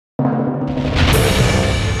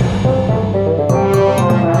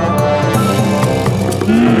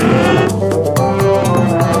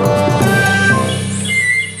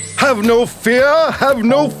Have no fear, have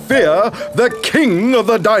no fear. The king of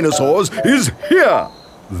the dinosaurs is here.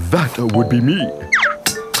 That would be me.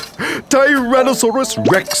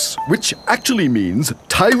 Tyrannosaurus Rex, which actually means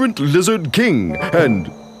Tyrant Lizard King.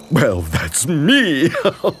 And, well, that's me.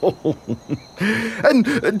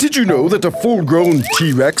 And did you know that a full-grown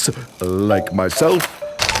T-Rex, like myself,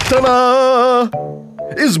 ta-da,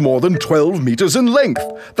 is more than 12 meters in length?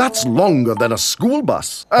 That's longer than a school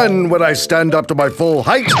bus. And when I stand up to my full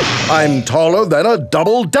height, I'm taller than a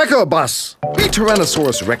double-decker bus. We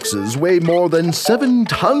Tyrannosaurus Rexes weigh more than 7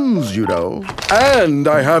 tons, you know. And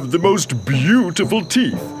I have the most beautiful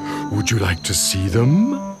teeth. Would you like to see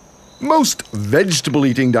them? Most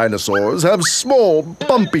vegetable-eating dinosaurs have small,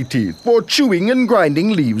 bumpy teeth for chewing and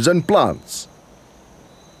grinding leaves and plants.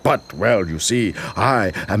 But, well, you see,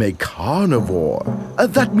 I am a carnivore.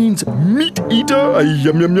 That means meat eater,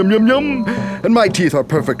 yum, yum, yum, yum, yum. And my teeth are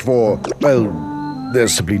perfect for, well,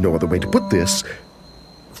 there's simply no other way to put this,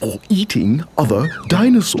 for eating other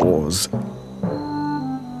dinosaurs.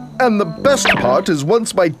 And the best part is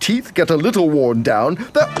once my teeth get a little worn down,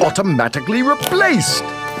 they're automatically replaced.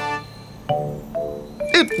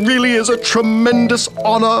 It really is a tremendous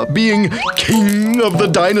honor being king of the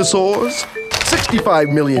dinosaurs. 65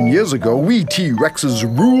 million years ago, we T-Rexes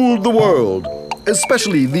ruled the world,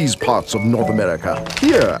 especially these parts of North America.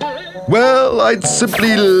 Here. Well, I'd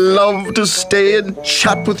simply love to stay and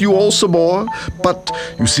chat with you all some more, but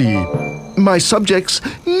you see, my subjects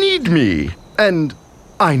need me, and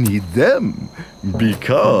I need them,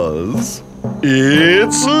 because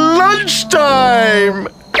it's lunchtime!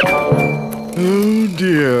 Oh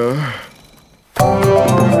dear.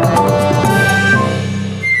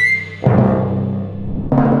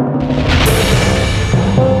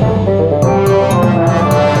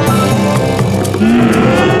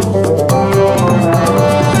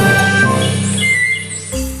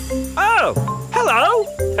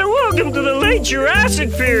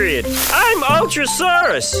 Jurassic period. I'm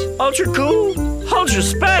Ultrasaurus. Ultra cool, ultra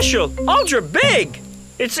special, ultra big.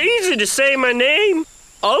 It's easy to say my name.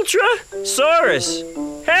 Ultrasaurus.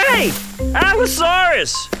 Hey,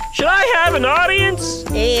 Allosaurus. Should I have an audience?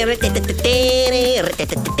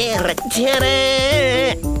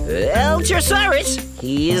 Ultrasaurus,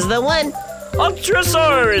 he's the one.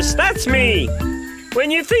 Ultrasaurus, that's me.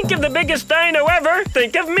 When you think of the biggest dino ever,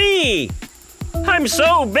 think of me. I'm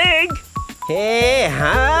so big. Hey,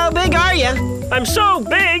 how big are you? I'm so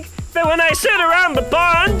big that when I sit around the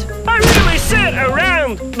pond, I really sit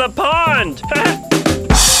around the pond.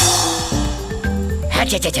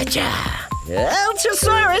 Ha-cha-cha-cha-cha.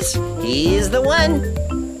 Ultrasaurus, he's the one.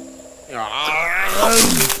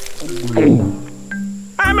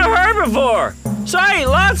 I'm a herbivore, so I eat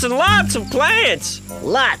lots and lots of plants.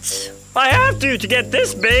 Lots. I have to get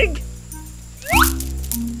this big.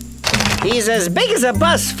 He's as big as a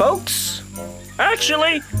bus, folks.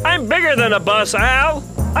 Actually, I'm bigger than a bus, Al.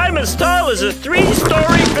 I'm as tall as a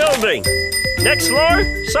 3-story building. Next floor,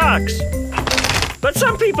 socks. But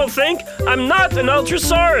some people think I'm not an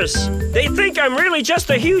Ultrasaurus. They think I'm really just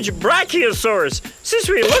a huge Brachiosaurus, since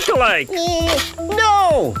we look alike.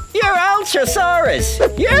 No, you're Ultrasaurus.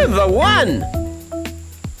 You're the one.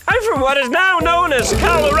 I'm from what is now known as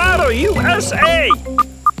Colorado, USA.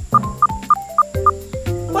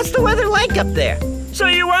 What's the weather like up there? So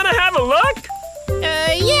you want to have a look?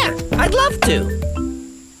 Yeah, I'd love to.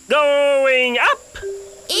 Going up.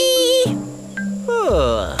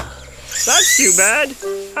 That's too bad.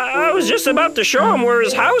 I was just about to show him where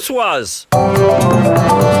his house was.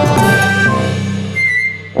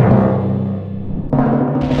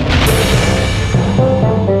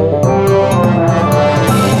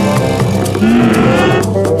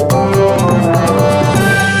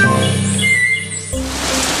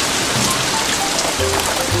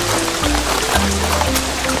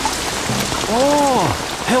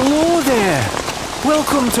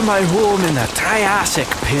 Welcome to my home in the Triassic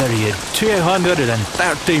period,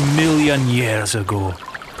 230 million years ago.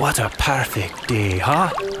 What a perfect day,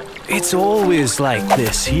 huh? It's always like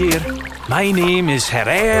this here. My name is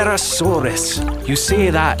Herrerasaurus. You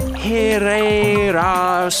say that,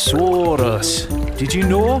 Herrerasaurus. Did you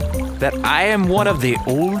know that I am one of the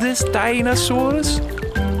oldest dinosaurs?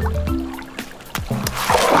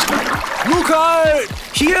 Look out!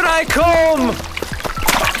 Here I come!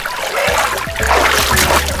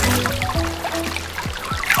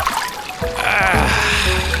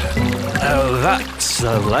 Oh, that's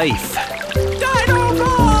the life. Dino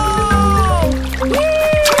ball!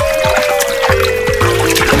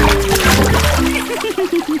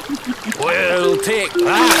 We'll take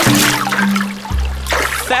that.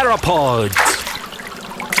 Theropods.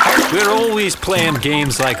 We're always playing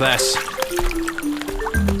games like this.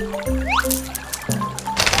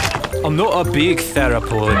 I'm not a big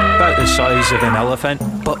theropod, about the size of an elephant,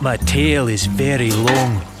 but my tail is very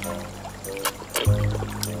long.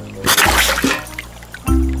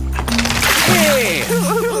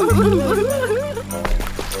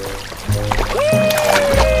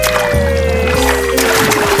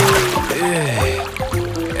 Hey!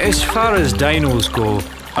 As far as dinos go,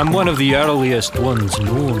 I'm one of the earliest ones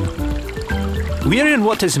known. We're in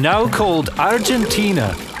what is now called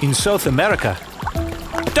Argentina, in South America.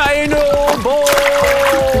 Dino Ball!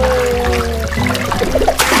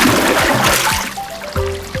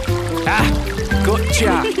 Ah,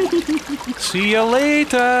 gotcha! See you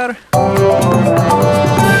later!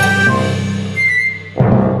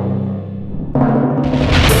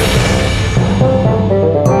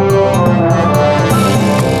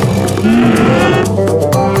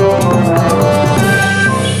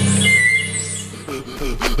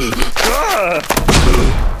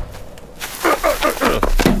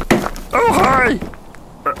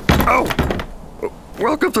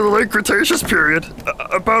 Welcome to the late Cretaceous period,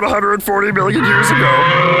 about 140 million years ago.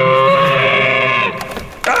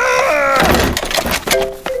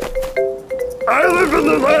 I live in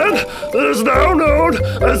the land that is now known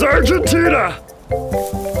as Argentina.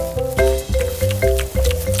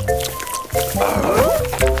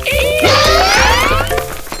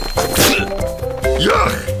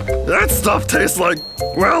 Yuck! That stuff tastes like,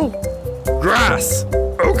 well, grass.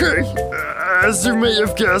 Okay. As you may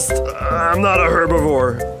have guessed, I'm not a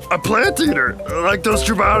herbivore. A plant eater, like those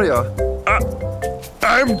Trubaria.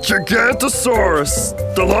 I'm Giganotosaurus,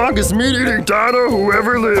 the longest meat-eating dino who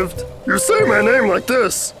ever lived. You say my name like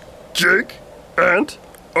this.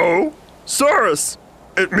 Gig-and-o-saurus.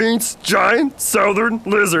 It means giant southern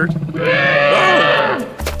lizard.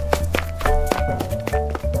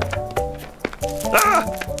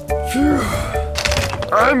 Phew.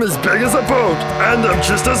 I'm as big as a boat, and I'm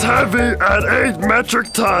just as heavy at 8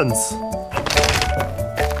 metric tons.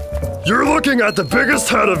 You're looking at the biggest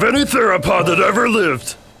head of any theropod that ever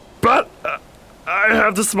lived. But I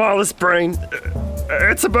have the smallest brain.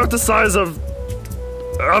 It's about the size of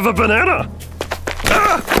a banana.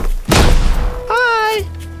 Hi,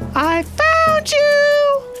 I found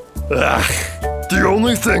you. The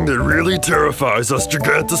only thing that really terrifies us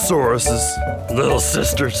Gigantosaurus is little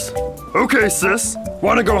sisters. Okay, sis.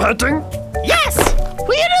 Wanna go hunting? Yes!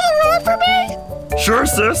 Will you do the roar for me? Sure,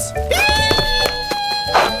 sis.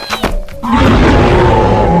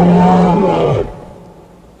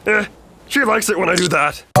 She likes it when I do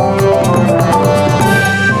that.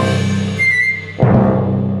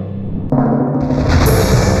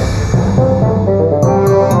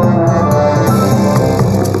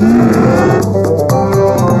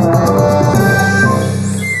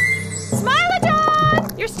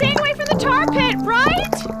 Smilodon! You're staying away from the tar pit,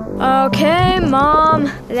 right? Okay, Mom.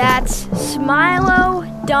 That's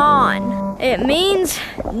Smilodon. It means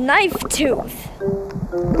knife tooth.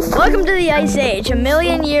 Welcome to the Ice Age, 1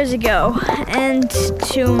 million years ago, and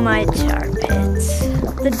to my tar pits.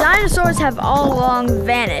 The dinosaurs have all long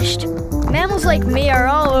vanished. Mammals like me are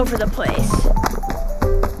all over the place.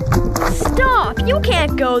 Stop! You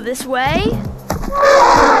can't go this way!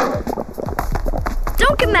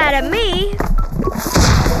 Don't get mad at me!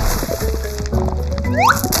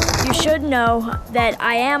 You should know that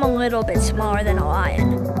I am a little bit smaller than a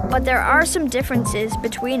lion, but there are some differences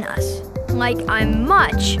between us. Like I'm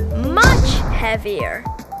much, much heavier.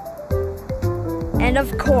 And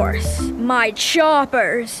of course, my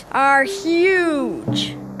choppers are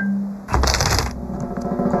huge.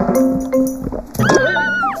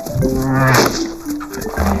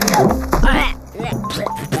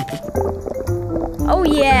 Oh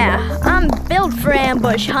yeah, I'm built for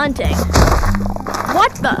ambush hunting.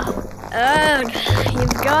 What the? Ugh,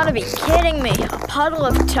 you've gotta be kidding me. A puddle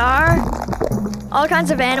of tar? All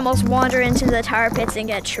kinds of animals wander into the tar pits and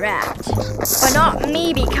get trapped. But not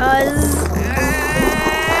me because...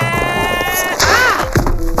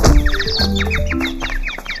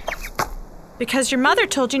 Because your mother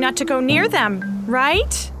told you not to go near them,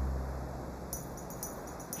 right?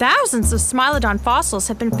 Thousands of Smilodon fossils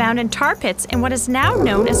have been found in tar pits in what is now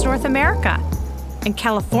known as North America. In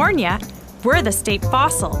California, we're the state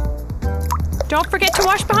fossil. Don't forget to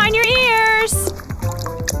wash behind your ears!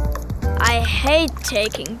 I hate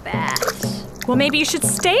taking baths. Well, maybe you should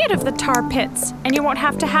stay out of the tar pits, and you won't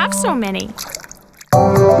have to have so many.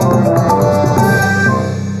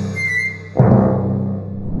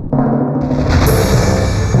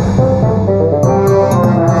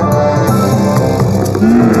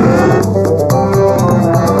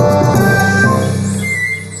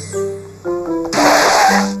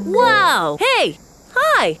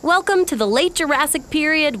 to the late Jurassic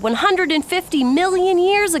period 150 million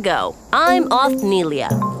years ago. I'm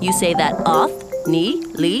Othnielia. You say that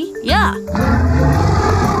Othnielia.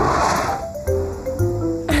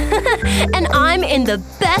 And I'm in the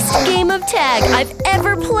best game of tag I've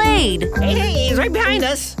ever played. Hey, he's right behind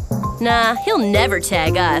us. Nah, he'll never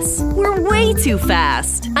tag us. We're way too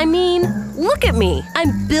fast. I mean, look at me.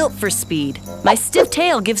 I'm built for speed. My stiff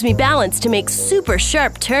tail gives me balance to make super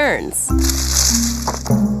sharp turns.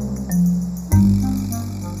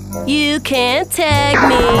 You can't tag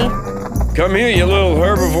me. Come here, you little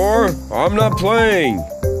herbivore. I'm not playing.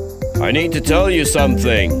 I need to tell you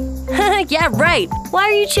something. Yeah, right. Why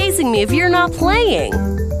are you chasing me if you're not playing?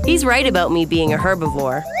 He's right about me being a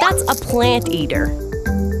herbivore. That's a plant eater.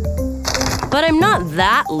 But I'm not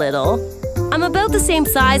that little. I'm about the same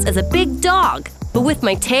size as a big dog. But with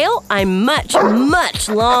my tail, I'm much, much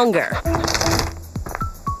longer.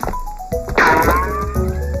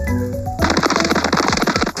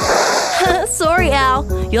 Sorry, Al.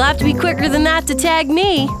 You'll have to be quicker than that to tag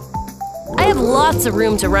me. I have lots of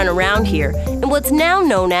room to run around here in what's now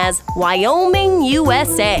known as Wyoming,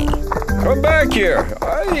 USA. Come back here.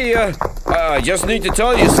 I just need to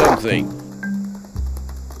tell you something.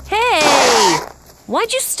 Hey!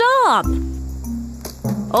 Why'd you stop?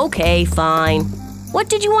 Okay, fine. What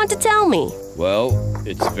did you want to tell me? Well,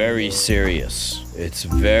 it's very serious. It's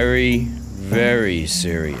very, very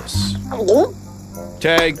serious.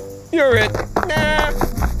 Tag, you're it.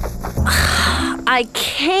 I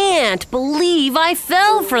can't believe I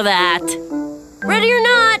fell for that. Ready or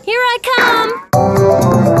not, here I come.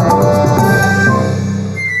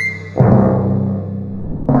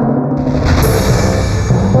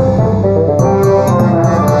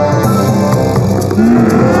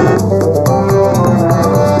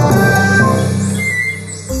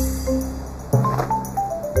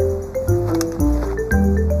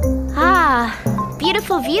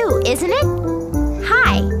 Beautiful view, isn't it?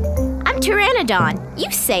 Hi, I'm Pteranodon.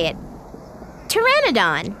 You say it.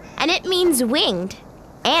 Pteranodon, and it means winged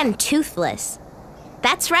and toothless.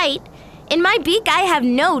 That's right. In my beak, I have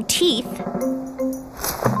no teeth.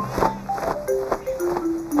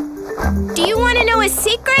 Do you want to know a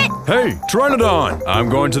secret? Hey, Pteranodon, I'm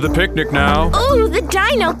going to the picnic now. Oh, the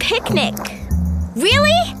dino picnic.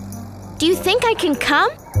 Really? Do you think I can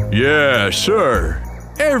come? Yeah, sure.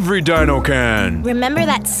 Every dino can. Remember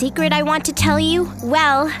that secret I want to tell you?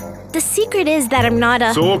 Well, the secret is that I'm not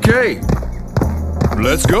a... So okay.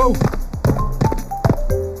 Let's go.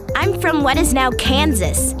 I'm from what is now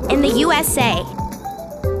Kansas, in the USA.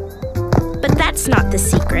 But that's not the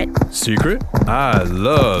secret. Secret? I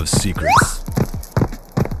love secrets.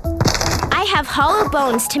 I have hollow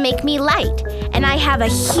bones to make me light, and I have a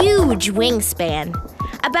huge wingspan,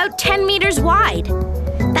 about 10 meters wide.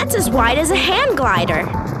 That's as wide as a hand glider.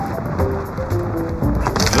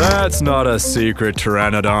 That's not a secret,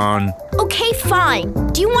 Pteranodon. Okay, fine.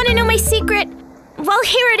 Do you want to know my secret? Well,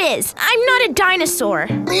 here it is. I'm not a dinosaur.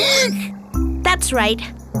 That's right.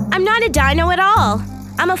 I'm not a dino at all.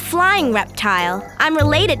 I'm a flying reptile. I'm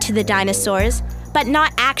related to the dinosaurs, but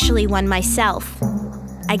not actually one myself.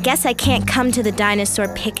 I guess I can't come to the dinosaur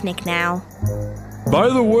picnic now. By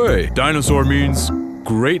the way, dinosaur means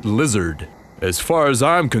great lizard. As far as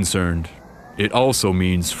I'm concerned, it also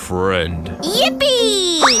means friend.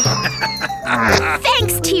 Yippee!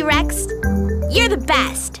 Thanks, T-Rex. You're the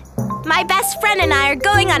best. My best friend and I are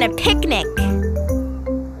going on a picnic.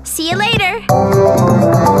 See you later.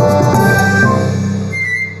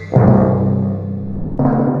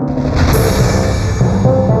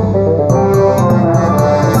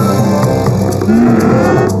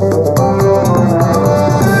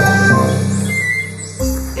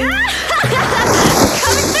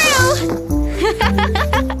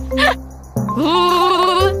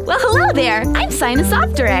 Well, hello there. I'm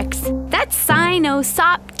Sinosauropteryx. That's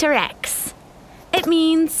Sinosauropteryx. It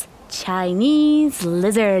means Chinese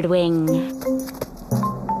lizard wing.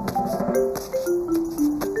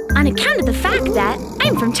 On account of the fact that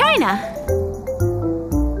I'm from China.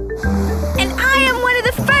 And I am one of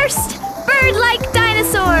the first bird-like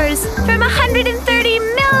dinosaurs from 130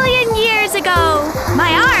 million years ago.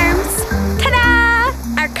 My arms, ta-da,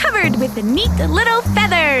 are covered with neat little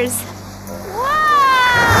feathers.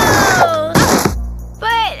 Whoa!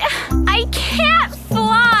 But I can't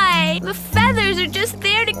fly. The feathers are just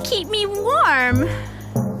there to keep me warm.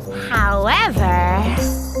 However,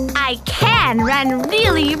 I can run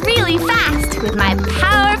really, really fast with my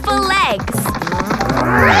powerful legs.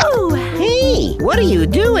 Woo! Hey, what are you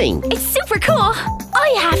doing? It's super cool.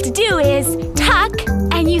 All you have to do is tuck,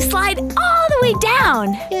 and you slide all the way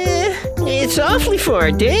down. It's awfully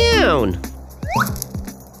far down.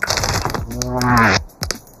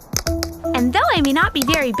 And though I may not be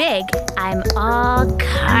very big, I'm all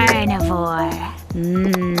carnivore.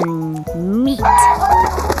 Meat.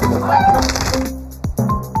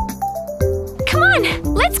 Come on,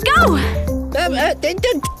 let's go!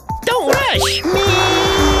 Don't rush!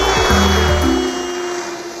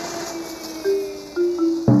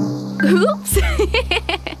 Oops!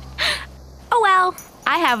 Oh well,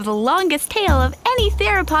 I have the longest tail of any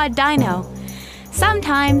theropod dino.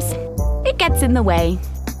 Sometimes it gets in the way.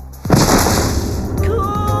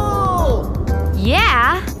 Cool!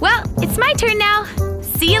 Yeah, well, it's my turn now.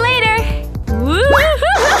 See you later!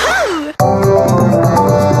 Woo-hoo-hoo-hoo!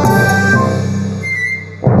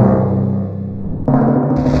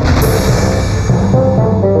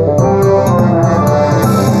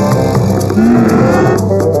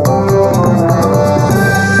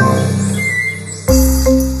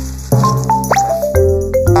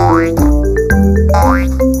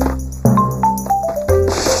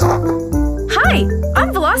 Hi,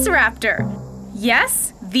 I'm Velociraptor.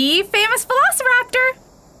 Yes, the famous Velociraptor.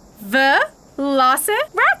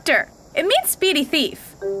 Velociraptor. It means speedy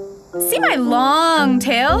thief. See my long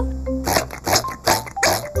tail?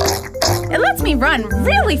 It lets me run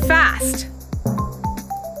really fast.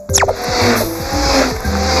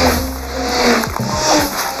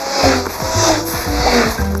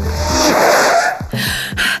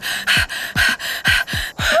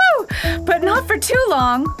 Whew, but not for too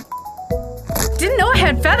long. Didn't know I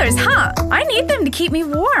had feathers, huh? I need them to keep me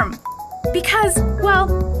warm. Because, well,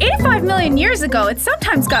 85 million years ago, it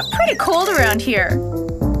sometimes got pretty cold around here.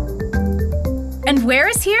 And where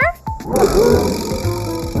is here?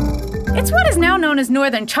 It's what is now known as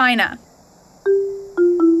northern China.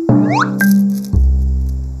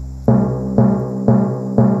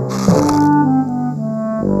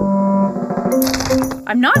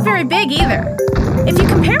 I'm not very big either. If you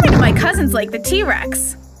compare me to my cousins like the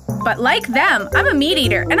T-Rex. But like them, I'm a meat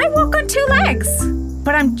eater and I walk on 2 legs.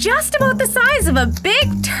 But I'm just about the size of a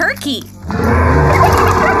big turkey.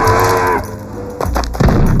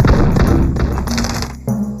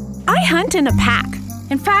 I hunt in a pack.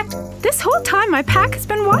 In fact, this whole time my pack has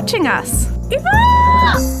been watching us.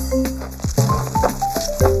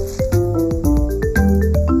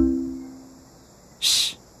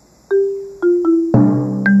 Shh.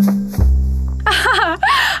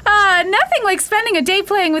 Nothing like spending a day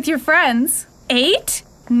playing with your friends. 8,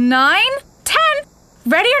 9, 10.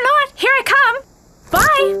 Ready or not, here I come.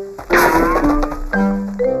 Bye.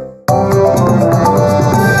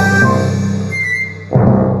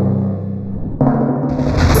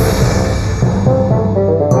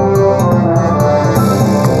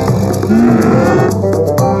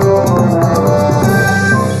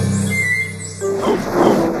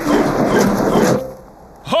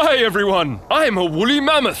 Hi everyone, I'm a woolly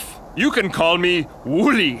mammoth. You can call me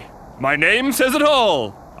Woolly. My name says it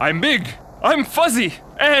all. I'm big, I'm fuzzy,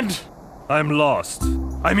 and I'm lost.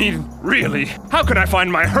 I mean, really, how can I find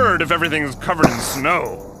my herd if everything's covered in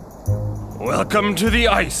snow? Welcome to the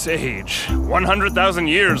Ice Age. 100,000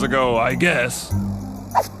 years ago, I guess.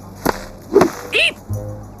 Eep!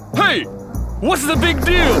 Hey! What's the big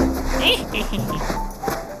deal?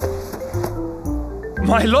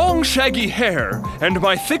 My long shaggy hair and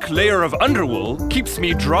my thick layer of underwool keeps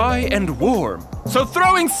me dry and warm, so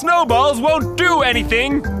throwing snowballs won't do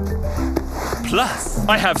anything. Plus,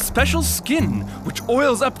 I have special skin which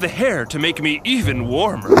oils up the hair to make me even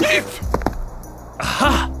warmer.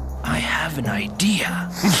 Aha! I have an idea.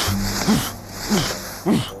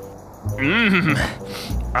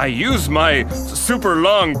 I use my super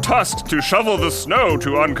long tusk to shovel the snow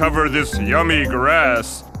to uncover this yummy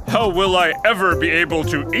grass. How will I ever be able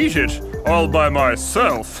to eat it all by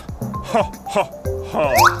myself? Ha ha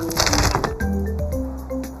ha.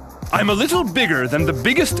 I'm a little bigger than the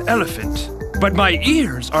biggest elephant, but my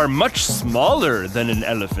ears are much smaller than an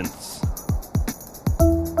elephant's.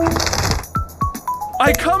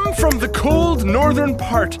 I come from the cold northern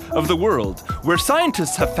part of the world, where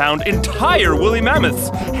scientists have found entire woolly mammoths,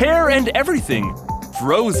 hair and everything,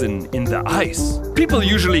 frozen in the ice. People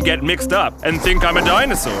usually get mixed up and think I'm a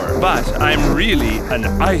dinosaur, but I'm really an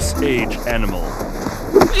Ice Age animal.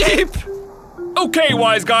 Eep! Okay,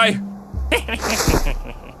 wise guy.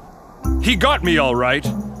 He got me all right,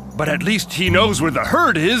 but at least he knows where the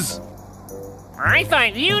herd is. I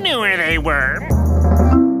thought you knew where they were.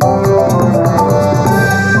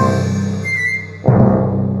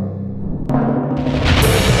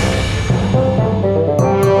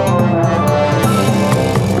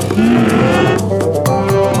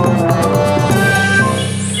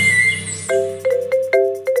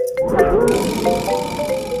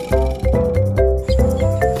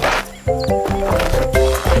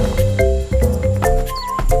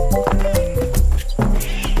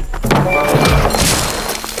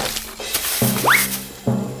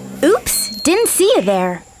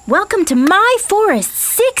 there. Welcome to my forest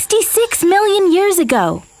 66 million years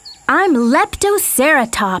ago. I'm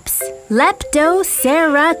Leptoceratops.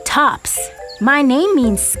 Leptoceratops. My name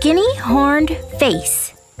means skinny, horned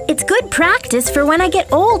face. It's good practice for when I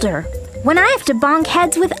get older, when I have to bonk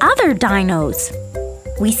heads with other dinos.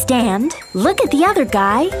 We stand, look at the other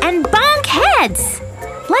guy, and bonk heads!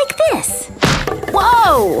 Like this.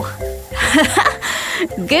 Whoa!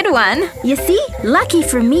 Good one. You see, lucky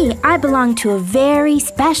for me, I belong to a very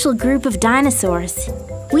special group of dinosaurs.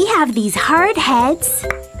 We have these hard heads.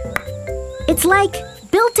 It's like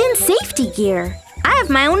built-in safety gear. I have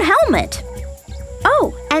my own helmet.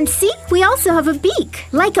 Oh, and see, we also have a beak,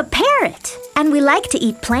 like a parrot. And we like to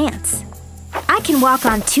eat plants. I can walk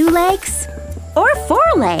on 2 legs or 4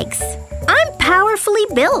 legs. I'm powerfully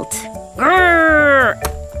built. Grrr.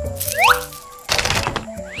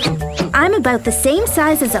 I'm about the same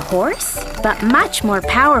size as a horse, but much more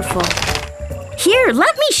powerful. Here,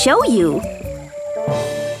 let me show you.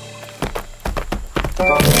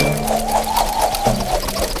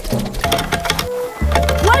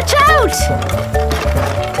 Watch out!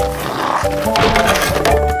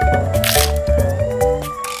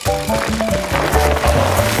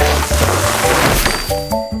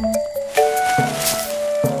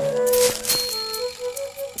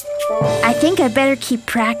 I think I better keep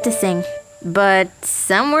practicing, but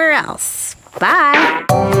somewhere else. Bye!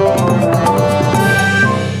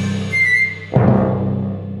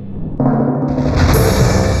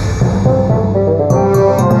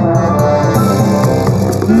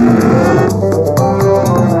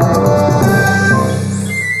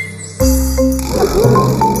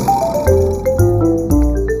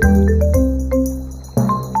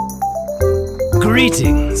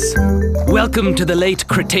 Greetings. Welcome to the late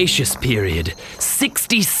Cretaceous period,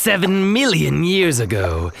 67 million years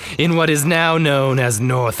ago, in what is now known as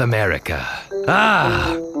North America.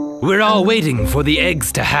 Ah, we're all waiting for the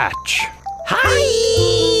eggs to hatch. Hi!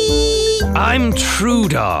 I'm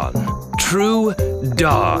Troodon.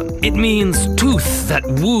 Troodon. It means tooth that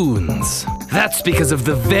wounds. That's because of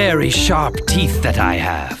the very sharp teeth that I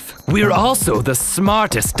have. We're also the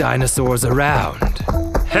smartest dinosaurs around.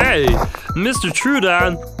 Hey, Mr.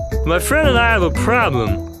 Troodon, my friend and I have a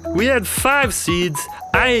problem. We had 5 seeds,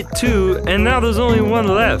 I ate 2, and now there's only 1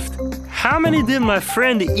 left. How many did my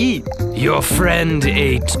friend eat? Your friend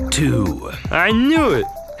ate 2. I knew it.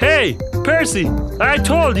 Hey, Percy, I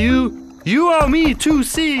told you, you owe me 2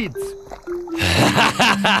 seeds.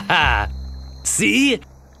 See?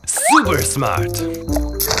 Super smart.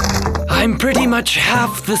 I'm pretty much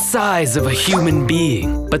half the size of a human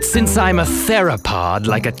being, but since I'm a theropod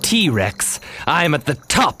like a T-Rex, I'm at the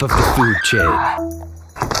top of the food chain.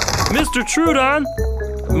 Mr. Troodon,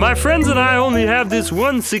 my friends and I only have this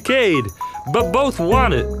 1 cicade, but both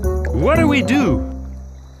want it. What do we do?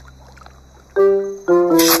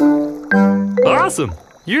 Awesome!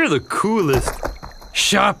 You're the coolest.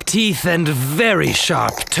 Sharp teeth and very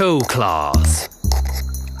sharp toe claws.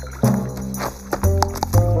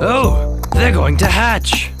 Oh, they're going to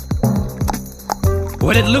hatch.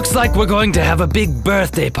 Well, it looks like we're going to have a big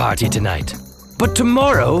birthday party tonight. But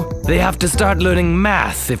tomorrow, they have to start learning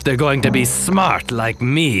math if they're going to be smart like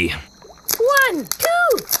me. 1, 2,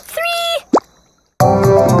 3.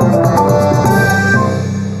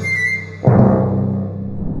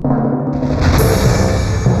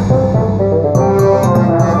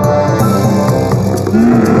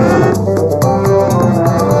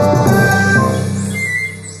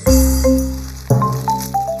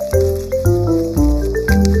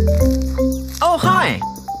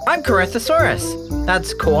 I'm Corythosaurus.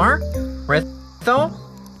 That's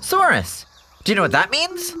Corythosaurus. Do you know what that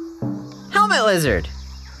means? Helmet lizard.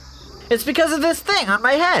 It's because of this thing on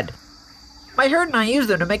my head. My herd and I use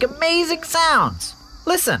them to make amazing sounds.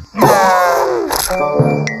 Listen.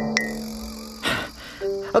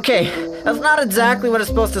 Okay, that's not exactly what it's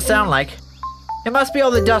supposed to sound like. It must be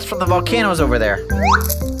all the dust from the volcanoes over there.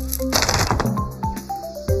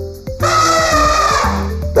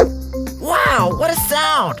 Wow, what a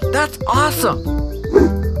sound! That's awesome!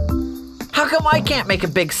 How come I can't make a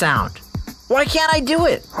big sound? Why can't I do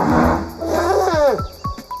it?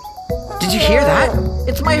 Did you hear that?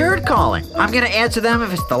 It's my herd calling. I'm gonna answer them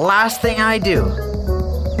if it's the last thing I do.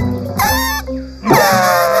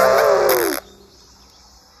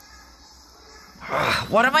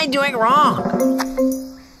 What am I doing wrong?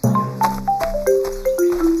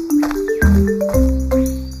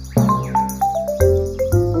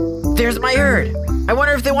 There's my herd. I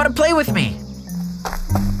wonder if they want to play with me.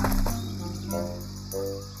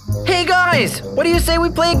 Hey guys, what do you say we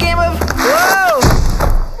play a game of...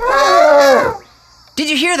 Whoa! Did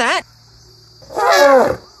you hear that?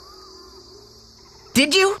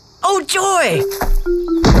 Did you? Oh, joy!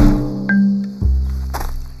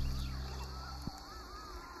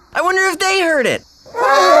 I wonder if they heard it.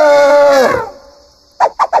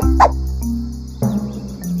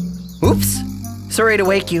 Oops. Sorry to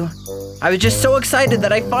wake you. I was just so excited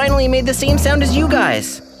that I finally made the same sound as you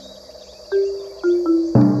guys.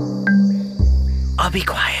 I'll be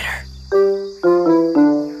quieter.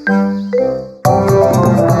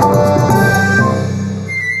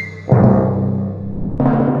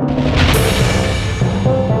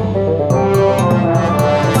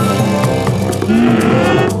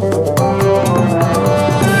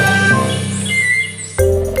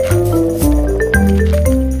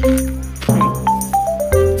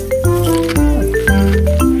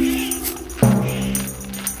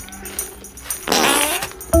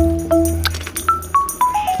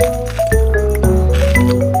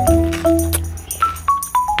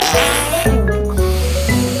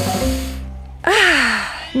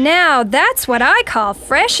 Now that's what I call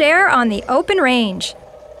fresh air on the open range.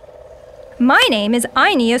 My name is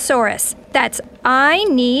Einiosaurus. That's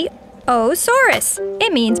Einiosaurus.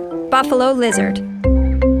 It means buffalo lizard.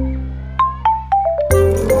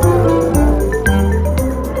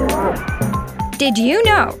 Did you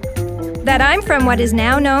know that I'm from what is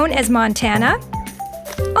now known as Montana?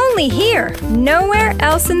 Only here, nowhere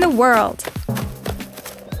else in the world.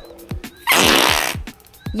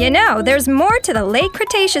 You know, there's more to the late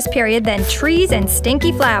Cretaceous period than trees and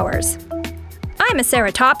stinky flowers. I'm a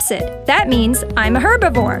ceratopsid. That means I'm a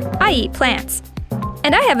herbivore. I eat plants.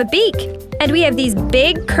 And I have a beak. And we have these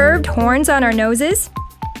big curved horns on our noses.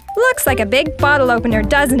 Looks like a big bottle opener,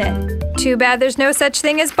 doesn't it? Too bad there's no such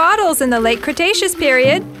thing as bottles in the late Cretaceous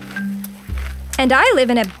period. And I live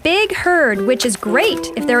in a big herd, which is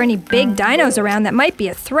great if there are any big dinos around that might be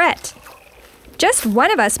a threat. Just one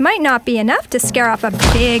of us might not be enough to scare off a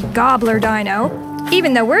big gobbler dino,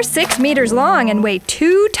 even though we're 6 meters long and weigh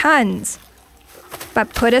 2 tons.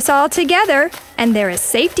 But put us all together, and there is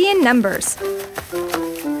safety in numbers.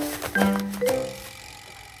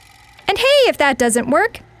 And hey, if that doesn't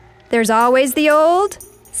work, there's always the old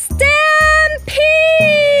stampede!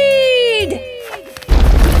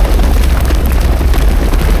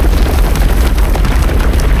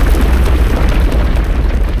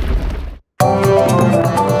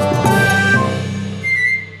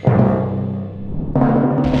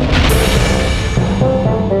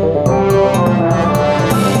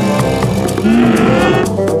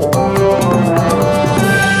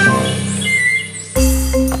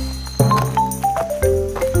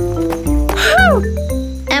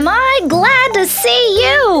 See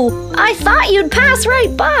you! I thought you'd pass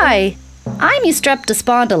right by. I'm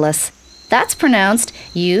Eustreptospondylus. That's pronounced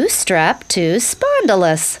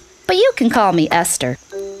Eustreptospondylus, but you can call me Esther.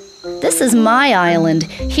 This is my island,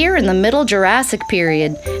 here in the Middle Jurassic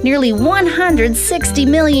period, nearly 160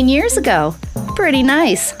 million years ago. Pretty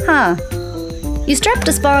nice, huh?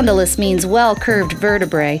 Eustreptospondylus means well-curved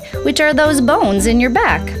vertebrae, which are those bones in your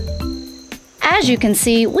back. As you can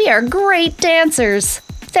see, we are great dancers.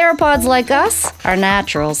 Theropods like us are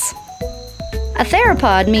naturals. A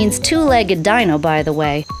theropod means two-legged dino, by the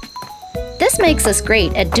way. This makes us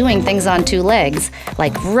great at doing things on 2 legs,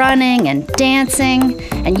 like running and dancing,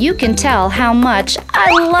 and you can tell how much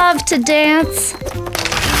I love to dance.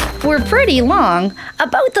 We're pretty long,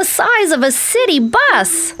 about the size of a city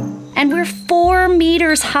bus, and we're 4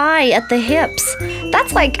 meters high at the hips.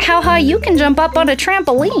 That's like how high you can jump up on a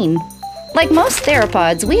trampoline. Like most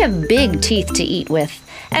theropods, we have big teeth to eat with,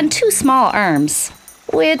 and 2 small arms,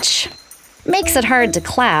 which makes it hard to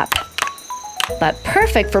clap, but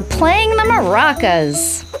perfect for playing the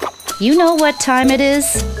maracas. You know what time it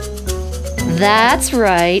is? That's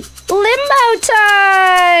right, limbo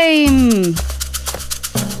time!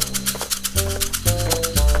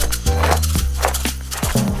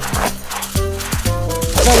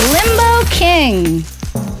 The Limbo King.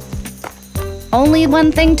 Only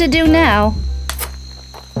one thing to do now.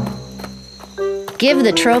 Give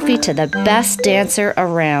the trophy to the best dancer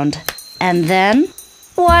around. And then,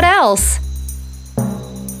 what else?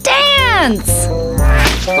 Dance!